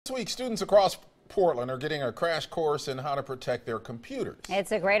This week, students across Portland are getting a crash course in how to protect their computers.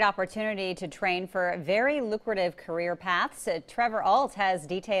 It's a great opportunity to train for very lucrative career paths. Trevor Alt has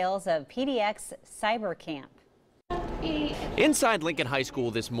details of PDX Cyber Camp. Inside Lincoln High School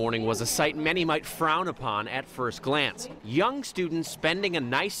this morning was a sight many might frown upon at first glance. Young students spending a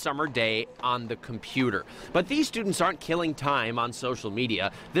nice summer day on the computer. But these students aren't killing time on social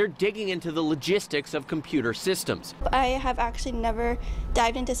media. They're digging into the logistics of computer systems. I have actually never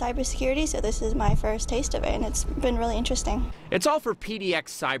dived into cybersecurity, so this is my first taste of it, and it's been really interesting. It's all for PDX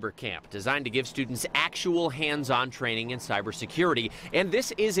Cyber Camp, designed to give students actual hands-on training in cybersecurity. And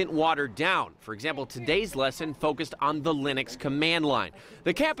this isn't watered down. For example, today's lesson focused on the Linux command line.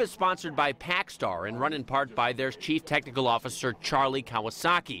 The camp is sponsored by Packstar and run in part by their Chief Technical Officer, Charlie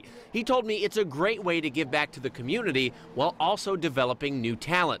Kawasaki. He told me it's a great way to give back to the community while also developing new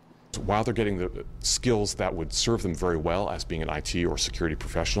talent. While they're getting the skills that would serve them very well as being an IT or security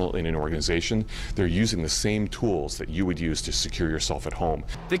professional in an organization, they're using the same tools that you would use to secure yourself at home.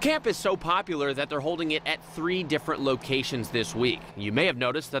 The camp is so popular that they're holding it at 3 different locations this week. You may have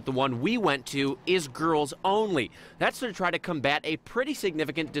noticed that the one we went to is girls only. That's to try to combat a pretty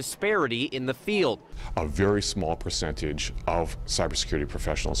significant disparity in the field. A very small percentage of cybersecurity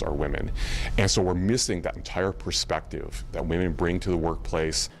professionals are women, and so we're missing that entire perspective that women bring to the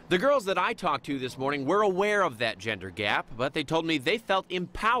workplace. The girls that I talked to this morning were aware of that gender gap, but they told me they felt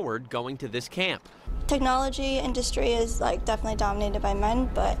empowered going to this camp. Technology industry is definitely dominated by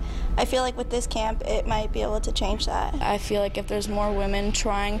men, but I feel like with this camp it might be able to change that. I feel like if there's more women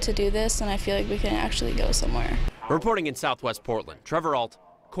trying to do this, then I feel like we can actually go somewhere. Reporting in Southwest Portland, Trevor Alt,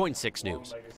 KOIN 6 News.